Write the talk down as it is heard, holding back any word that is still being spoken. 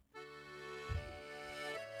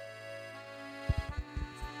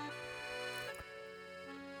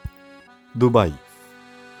Dubai.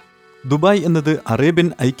 Dubai എന്നത് Arabian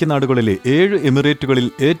ഐക്യനാടുകളിലെ 7 എമിറേറ്റുകളിൽ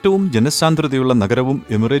ഏറ്റവും ജനസാന്ദ്രതയുള്ള നഗരവും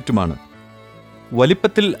എമിറേറ്റുമാണ്.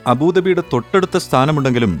 വലിപ്പത്തിൽ അബുദാബിയുടെ തൊട്ടടുത്ത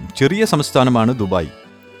സ്ഥാനമുണ്ടെങ്കിലും ചെറിയ സംസ്ഥാനമാണ് ദുബായ്.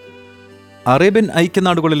 അറേബ്യൻ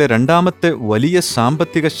ഐക്യനാടുകളിലെ രണ്ടാമത്തെ വലിയ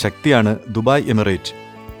സാമ്പത്തിക ശക്തിയാണ് ദുബായ് എമിറേറ്റ്.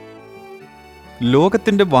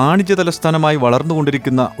 ലോകത്തിന്റെ വാണിജ്യ തലസ്ഥാനമായി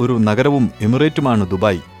വളർന്നുകൊണ്ടിരിക്കുന്ന ഒരു നഗരവും എമിറേറ്റുമാണ്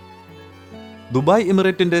ദുബായ്. ദുബായ്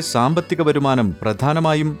എമിറേറ്റിന്റെ സാമ്പത്തിക വരുമാനം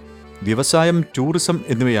പ്രധാനമായും വ്യവസായം, ടൂറിസം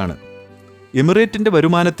എന്നിവയാണ്. എമിറേറ്റിന്റെ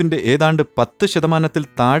വരുമാനത്തിന്റെ ഏതാണ്ട് 10%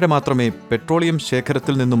 താഴെ മാത്രമേ പെട്രോളിയം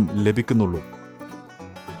ശേഖരത്തിൽ നിന്നും ലഭിക്കുന്നുള്ളൂ.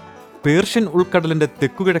 പേർഷ്യൻ ഉൾക്കടലിന്റെ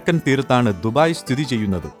തെക്കുകിഴക്കൻ തീരത്താണ് ദുബായ് സ്ഥിതി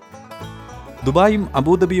ചെയ്യുന്നത്. ദുബായും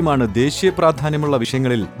അബുദാബിയുമാണ് ദേശീയ പ്രാധാന്യമുള്ള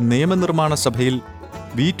വിഷയങ്ങളിൽ നിയമനിർമ്മാണ സഭയിൽ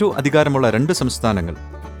വീറ്റോ അധികാരമുള്ള 2 സംസ്ഥാനങ്ങൾ.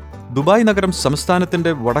 ദുബായ് നഗരം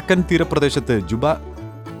സംസ്ഥാനത്തിന്റെ വടക്കൻ തീരപ്രദേശത്ത്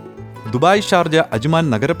ദുബായ് ഷാർജ അജ്മാൻ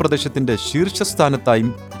നഗരപ്രദേശത്തിന്റെ ശീർഷസ്ഥാനത്തായും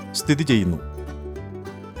സ്ഥിതി ചെയ്യുന്നു.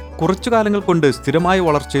 കുറച്ചുകാലങ്ങൾ കൊണ്ട് സ്ഥിരമായ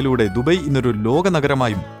വളർച്ചയിലൂടെ ദുബായ് ഇന്നൊരു ലോക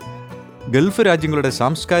നഗരമായും ഗൾഫ് രാജ്യങ്ങളുടെ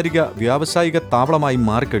സാംസ്കാരിക വ്യാവസായിക താവളമായും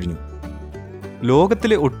മാറിക്കഴിഞ്ഞു.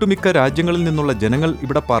 ലോകത്തിലെ ഒട്ടുമിക്ക രാജ്യങ്ങളിൽ നിന്നുള്ള ജനങ്ങൾ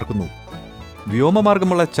ഇവിടെ പാർക്കുന്നു.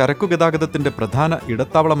 വ്യോമമാർഗമുള്ള ചരക്കു ഗതാഗതത്തിന്റെ പ്രധാന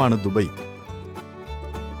ഇടത്താവളമാണ് ദുബായ്.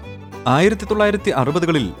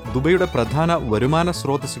 1960കളിൽ ദുബൈയുടെ പ്രധാന വരുമാന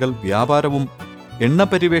സ്രോതസ്സുകൾ വ്യാപാരവും എണ്ണ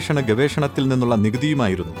പരിവേഷണ ഗവേഷണത്തിൽ നിന്നുള്ള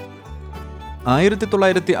നികുതിയുമായിരുന്നു.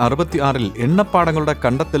 1966ൽ എണ്ണപ്പാടങ്ങളുടെ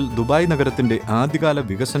കണ്ടെത്തൽ ദുബായ് നഗരത്തിന്റെ ആദ്യകാല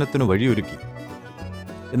വികസനത്തിനു വഴിയൊരുക്കി.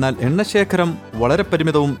 എന്നാൽ എണ്ണശേഖരം വളരെ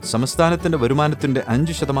പരിമിതവും സംസ്ഥാനത്തിന്റെ വരുമാനത്തിന്റെ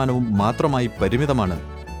 5% മാത്രമായി പരിമിതമാണ്.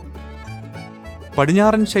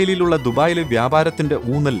 പടിഞ്ഞാറൻ ശൈലിയിലുള്ള ദുബായിലെ വ്യാപാരത്തിന്റെ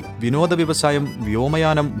ഊന്നൽ വിനോദ വ്യവസായം,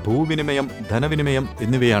 വ്യോമയാനം, ഭൂവിനിമയം, ധനവിനിമയം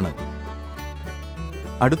എന്നിവയാണ്.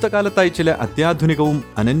 അടുത്ത കാലത്തായി ചില അത്യാധുനികവും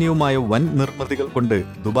അനന്യവുമായ വൻ നിർമ്മിതികൾ കൊണ്ട്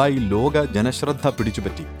ദുബായ് ലോക ജനശ്രദ്ധ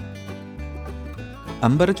പിടിച്ചുപറ്റി.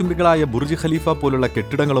 അമ്പരചുംബികളായ ബുർജ് ഖലീഫ പോലുള്ള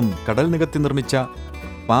കെട്ടിടങ്ങളും കടൽ നികത്തി നിർമ്മിച്ച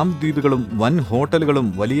പാം ദ്വീപുകളും വൻ ഹോട്ടലുകളും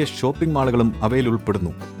വലിയ ഷോപ്പിംഗ് മാളുകളും അവയിൽ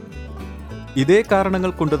ഉൾപ്പെടുന്നു. ഇതേ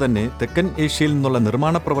കാരണങ്ങൾ കൊണ്ടുതന്നെ തെക്കൻ ഏഷ്യയിൽ നിന്നുള്ള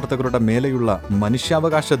നിർമ്മാണ പ്രവർത്തകരുടെ മേലെയുള്ള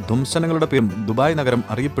മനുഷ്യാവകാശ ധ്വംസനങ്ങളുടെ പേരും ദുബായ് നഗരം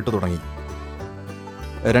അറിയപ്പെട്ടു തുടങ്ങി.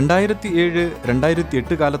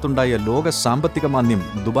 2007-2008 കാലത്തുണ്ടായ ലോക സാമ്പത്തിക മാന്ദ്യം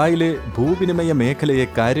ദുബായിലെ ഭൂവിനിമയ മേഖലയെ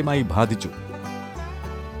കാര്യമായി ബാധിച്ചു.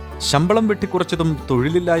 ശമ്പളം വെട്ടിക്കുറച്ചതും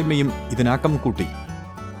തൊഴിലില്ലായ്മയും ഇതിനാക്കം കൂട്ടി.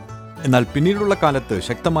 എന്നാൽ പിന്നീടുള്ള കാലത്ത്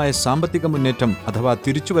ശക്തമായ സാമ്പത്തിക മുന്നേറ്റം അഥവാ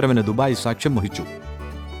തിരിച്ചുവരവിന് ദുബായ് സാക്ഷ്യം വഹിച്ചു.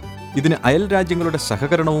 ഇതിന് അയൽ രാജ്യങ്ങളുടെ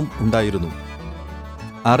സഹകരണവും ഉണ്ടായിരുന്നു.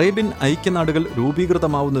 അറേബ്യൻ ഐക്യനാടുകൾ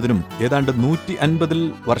രൂപീകൃതമാവുന്നതിനും ഏതാണ്ട് 150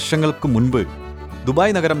 വർഷങ്ങൾക്ക് മുൻപ്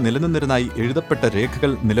ദുബായ് നഗരം നിലനിന്നിരുന്നതായി എഴുതപ്പെട്ട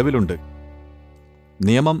രേഖകൾ നിലവിലുണ്ട്.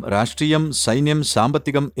 നിയമം, രാഷ്ട്രീയം, സൈന്യം,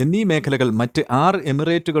 സാമ്പത്തികം എന്നീ മേഖലകൾ മറ്റ് 6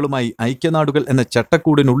 എമിറേറ്റുകളുമായി ഐക്യനാടുകൾ എന്ന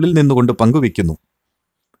ചട്ടക്കൂടിനുള്ളിൽ നിന്നുകൊണ്ട് പങ്കുവയ്ക്കുന്നു.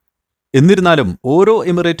 എന്നിരുന്നാലും ഓരോ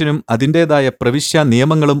എമിറേറ്റിനും അതിൻ്റേതായ പ്രവിശ്യ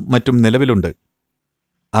നിയമങ്ങളും മറ്റും നിലവിലുണ്ട്.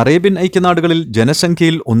 അറേബ്യൻ ഐക്യനാടുകളിൽ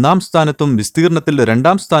ജനസംഖ്യയിൽ 1-ാം സ്ഥാനത്തും വിസ്തീർണത്തിൽ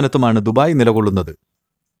 2-ാം സ്ഥാനത്തുമാണ് ദുബായ് നിലകൊള്ളുന്നത്.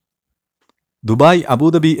 ദുബായ്,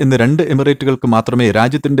 അബുദാബി എന്നീ 2 എമിറേറ്റുകൾക്ക് മാത്രമേ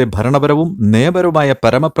രാജ്യത്തിന്റെ ഭരണപരവും നയപരവുമായ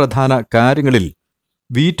പരമപ്രധാന കാര്യങ്ങളിൽ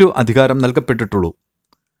വീറ്റോ അധികാരം നൽകപ്പെട്ടിട്ടുള്ളൂ.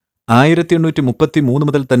 1833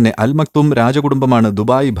 മുതൽ തന്നെ അൽ മക്തൂം രാജകുടുംബമാണ്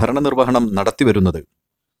ദുബായ് ഭരണനിർവഹണം നടത്തിവരുന്നത്.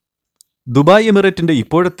 ദുബായ് എമിറേറ്റിന്റെ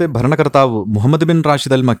ഇപ്പോഴത്തെ ഭരണകർത്താവ് മുഹമ്മദ് ബിൻ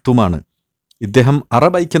റാഷിദ് അൽ മക്തൂമാണ്. ഇദ്ദേഹം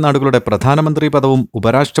അറബ് ഐക്യനാടുകളുടെ പ്രധാനമന്ത്രി പദവും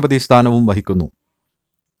ഉപരാഷ്ട്രപതി സ്ഥാനവും വഹിക്കുന്നു.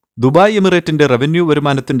 ദുബായ് എമിറേറ്റിന്റെ റവന്യൂ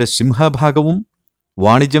വരുമാനത്തിന്റെ സിംഹഭാഗവും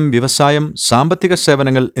വാണിജ്യം, വ്യവസായം, സാമ്പത്തിക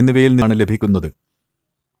സേവനങ്ങൾ എന്നിവയിൽ നിന്നാണ് ലഭിക്കുന്നത്.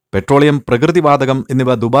 പെട്രോളിയം, പ്രകൃതിവാതകം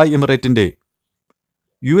എന്നിവ ദുബായ് എമിറേറ്റിന്റെ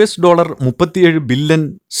 $37 ബില്യൺ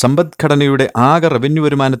സമ്പദ്ഘടനയുടെ ആകെ റവന്യൂ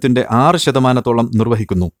വരുമാനത്തിന്റെ 6%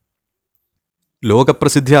 നിർവഹിക്കുന്നു.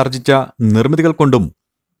 ലോകപ്രസിദ്ധി ആർജിച്ച നിർമ്മിതികൾ കൊണ്ടും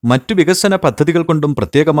മറ്റു വികസന പദ്ധതികൾ കൊണ്ടും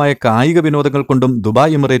പ്രത്യേകമായ കായിക വിനോദങ്ങൾ കൊണ്ടും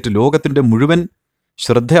ദുബായ് എമിറേറ്റ് ലോകത്തിന്റെ മുഴുവൻ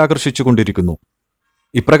ശ്രദ്ധയാകർഷിച്ചുകൊണ്ടിരിക്കുന്നു.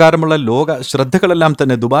 ഇപ്രകാരമുള്ള ലോക ശ്രദ്ധകളെല്ലാം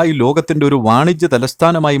തന്നെ ദുബായ് ലോകത്തിന്റെ ഒരു വാണിജ്യ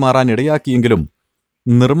തലസ്ഥാനമായി മാറാൻ ഇടയാക്കിയെങ്കിലും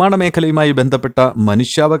നിർമ്മാണ മേഖലയുമായി ബന്ധപ്പെട്ട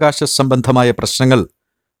മനുഷ്യാവകാശ സംബന്ധമായ പ്രശ്നങ്ങൾ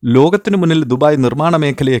ലോകത്തിനു മുന്നിൽ ദുബായ് നിർമ്മാണ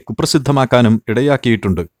മേഖലയെ കുപ്രസിദ്ധമാക്കാനും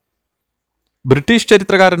ഇടയാക്കിയിട്ടുണ്ട്. ബ്രിട്ടീഷ്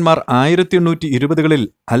ചരിത്രകാരന്മാർ 1820കളിൽ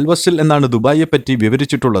അൽവസിൽ എന്നാണ് ദുബായിയെപ്പറ്റി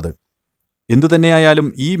വിവരിച്ചിട്ടുള്ളത്. എന്തുതന്നെയായാലും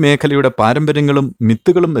ഈ മേഖലയുടെ പാരമ്പര്യങ്ങളും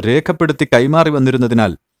മിത്തുകളും രേഖപ്പെടുത്തി കൈമാറി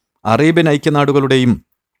വന്നിരുന്നതിനാൽ അറേബ്യൻ ഐക്യനാടുകളുടെയും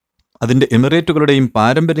അതിന്റെ എമിറേറ്റുകളുടെയും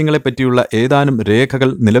പാരമ്പര്യങ്ങളെപ്പറ്റിയുള്ള ഏതാനും രേഖകൾ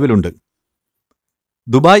നിലവിലുണ്ട്.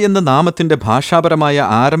 ദുബായ് എന്ന നാമത്തിന്റെ ഭാഷാപരമായ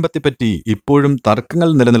ആരംഭത്തെപ്പറ്റി ഇപ്പോഴും തർക്കങ്ങൾ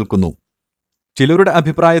നിലനിൽക്കുന്നു. ചിലരുടെ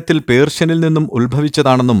അഭിപ്രായത്തിൽ പേർഷ്യനിൽ നിന്നും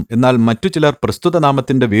ഉത്ഭവിച്ചതാണെന്നും എന്നാൽ മറ്റു ചിലർ പ്രസ്തുത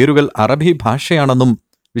നാമത്തിന്റെ വേരുകൾ അറബി ഭാഷയാണെന്നും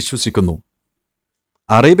വിശ്വസിക്കുന്നു.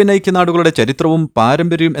 അറേബ്യൻ ഐക്യനാടുകളുടെ ചരിത്രവും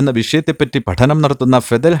പാരമ്പര്യവും എന്ന വിഷയത്തെപ്പറ്റി പഠനം നടത്തുന്ന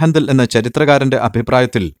ഫെദൽ ഹന്തൽ എന്ന ചരിത്രകാരന്റെ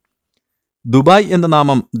അഭിപ്രായത്തിൽ ദുബായ് എന്ന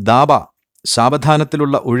നാമം ദാബ,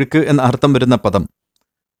 സാവധാനത്തിലുള്ള ഒഴുക്ക് എന്ന അർത്ഥം വരുന്ന പദം.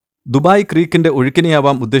 ദുബായ് ക്രീക്കിന്റെ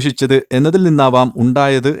ഒഴുക്കിനെയാവാം ഉദ്ദേശിച്ചത് എന്നതിൽ നിന്നാവാം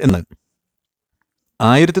ഉണ്ടായത് എന്ന്.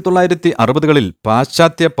 1960കളിൽ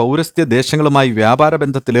പാശ്ചാത്യ പൗരസ്ത്യ ദേശങ്ങളുമായി വ്യാപാര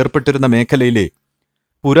ബന്ധത്തിലേർപ്പെട്ടിരുന്ന മേഖലയിലെ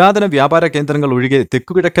പുരാതന വ്യാപാര കേന്ദ്രങ്ങൾ ഒഴികെ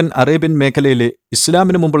തെക്കുകിഴക്കൻ അറേബ്യൻ മേഖലയിലെ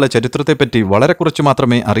ഇസ്ലാമിനു മുമ്പുള്ള ചരിത്രത്തെപ്പറ്റി വളരെ കുറച്ചു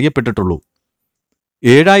മാത്രമേ അറിയപ്പെട്ടിട്ടുള്ളൂ.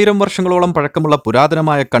 7000 വർഷങ്ങളോളം പഴക്കമുള്ള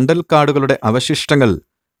പുരാതനമായ കണ്ടൽക്കാടുകളുടെ അവശിഷ്ടങ്ങൾ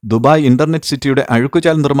ദുബായ് ഇന്റർനെറ്റ് സിറ്റിയുടെ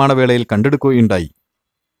അഴുക്കുചാൽ നിർമ്മാണവേളയിൽ കണ്ടെടുക്കുകയുണ്ടായി.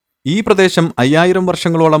 ഈ പ്രദേശം 5000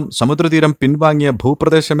 വർഷങ്ങളോളം സമുദ്രതീരം പിൻവാങ്ങിയ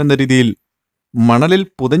ഭൂപ്രദേശമെന്ന രീതിയിൽ മണലിൽ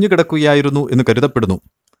പുതഞ്ഞുകിടക്കുകയായിരുന്നു എന്ന് കരുതപ്പെടുന്നു.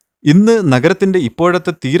 ഇന്ന് നഗരത്തിന്റെ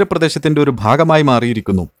ഇപ്പോഴത്തെ തീരപ്രദേശത്തിന്റെ ഒരു ഭാഗമായി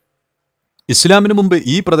മാറിയിരിക്കുന്നു. ഇസ്ലാമിനു മുമ്പ്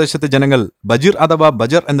ഈ പ്രദേശത്തെ ജനങ്ങൾ ബജിർ അഥവാ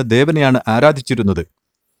ബജർ എന്ന ദേവനെയാണ് ആരാധിച്ചിരുന്നത്.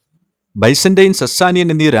 ബൈസന്റൈൻ, സസ്സാനിയൻ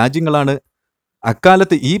എന്നീ രാജ്യങ്ങളാണ്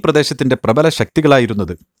അക്കാലത്ത് ഈ പ്രദേശത്തിന്റെ പ്രബല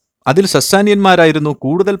ശക്തികളായിരുന്നത്. അതിൽ സസ്സാനിയന്മാരായിരുന്നു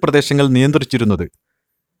കൂടുതൽ പ്രദേശങ്ങൾ നിയന്ത്രിച്ചിരുന്നത്.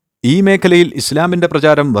 ഈ മേഖലയിൽ ഇസ്ലാമിന്റെ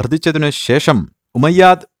പ്രചാരം വർദ്ധിച്ചതിനു ശേഷം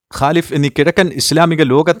ഉമയ്യാദ്, ഖാലിഫ് എന്നീ കിഴക്കൻ ഇസ്ലാമിക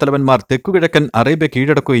ലോകത്തലവന്മാർ തെക്കുകിഴക്കൻ അറേബ്യ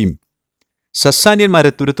കീഴടക്കുകയും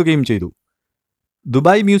സസ്സാനിയന്മാരെ തുരത്തുകയും ചെയ്തു.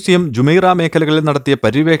 ദുബായ് മ്യൂസിയം ജുമൈറ മേഖലകളിൽ നടത്തിയ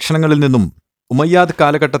പര്യവേക്ഷണങ്ങളിൽ നിന്നും ഉമയ്യാദ്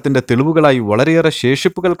കാലഘട്ടത്തിന്റെ തെളിവുകളായി വളരെയേറെ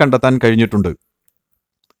ശേഷിപ്പുകൾ കണ്ടെത്താൻ കഴിഞ്ഞിട്ടുണ്ട്.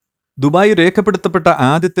 ദുബായ് രേഖപ്പെടുത്തപ്പെട്ട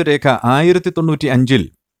ആദ്യത്തെ രേഖ 1095-ൽ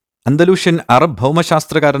അന്തലൂഷ്യൻ അറബ്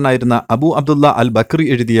ഭൗമശാസ്ത്രകാരനായിരുന്ന അബു അബ്ദുള്ള അൽ ബക്രി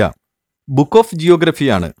എഴുതിയ ബുക്ക് ഓഫ്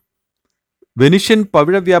ജിയോഗ്രഫിയാണ്. വെനീഷ്യൻ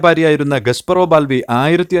പവിഴവ്യാപാരിയായിരുന്ന ഗസ്പറോ ബാൽവി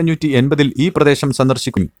 1580-ൽ ഈ പ്രദേശം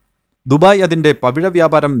സന്ദർശിക്കും ദുബായ് അതിന്റെ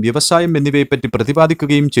പവിഴവ്യാപാരം, വ്യവസായം എന്നിവയെപ്പറ്റി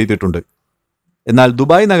പ്രതിപാദിക്കുകയും ചെയ്തിട്ടുണ്ട്. എന്നാൽ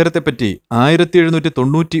ദുബായ് നഗരത്തെപ്പറ്റി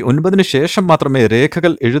 1799 ശേഷം മാത്രമേ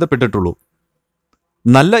രേഖകൾ എഴുതപ്പെട്ടിട്ടുള്ളൂ.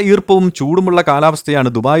 നല്ല ഈർപ്പവും ചൂടുമുള്ള കാലാവസ്ഥയാണ്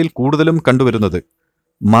ദുബായിൽ കൂടുതലും കണ്ടുവരുന്നത്.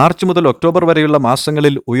 മാർച്ച് മുതൽ ഒക്ടോബർ വരെയുള്ള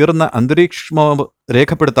മാസങ്ങളിൽ ഉയർന്ന അന്തരീക്ഷോഷ്മാവ്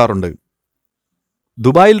രേഖപ്പെടുത്താറുണ്ട്.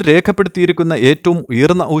 ദുബായിൽ രേഖപ്പെടുത്തിയിരിക്കുന്ന ഏറ്റവും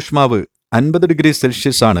ഉയർന്ന ഊഷ്മാവ് 50 ഡിഗ്രി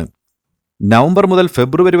സെൽഷ്യസ് ആണ്. നവംബർ മുതൽ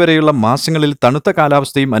ഫെബ്രുവരി വരെയുള്ള മാസങ്ങളിൽ തണുത്ത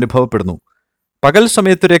കാലാവസ്ഥയും അനുഭവപ്പെടുന്നു. പകൽ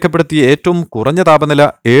സമയത്ത് രേഖപ്പെടുത്തിയ ഏറ്റവും കുറഞ്ഞ താപനില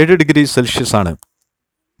 7 ഡിഗ്രി സെൽഷ്യസ് ആണ്.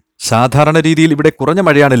 സാധാരണ രീതിയിൽ ഇവിടെ കുറഞ്ഞ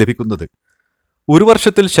മഴയാണ് ലഭിക്കുന്നത്. ഒരു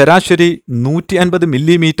വർഷത്തിൽ ശരാശരി 150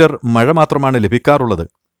 മില്ലിമീറ്റർ മഴ മാത്രമാണ് ലഭിക്കാറുള്ളത്.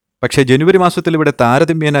 പക്ഷേ ജനുവരി മാസത്തിൽ ഇവിടെ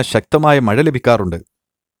താരതമ്യേന ശക്തമായ മഴ ലഭിക്കാറുണ്ട്.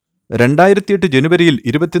 2008 ജനുവരിയിൽ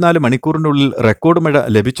 24 മണിക്കൂറിനുള്ളിൽ റെക്കോർഡ് മഴ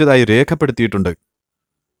ലഭിച്ചതായി രേഖപ്പെടുത്തിയിട്ടുണ്ട്.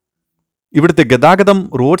 ഇവിടുത്തെ ഗതാഗതം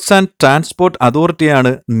റോഡ്സ് ആൻഡ് ട്രാൻസ്പോർട്ട്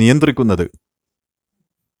അതോറിറ്റിയാണ് നിയന്ത്രിക്കുന്നത്.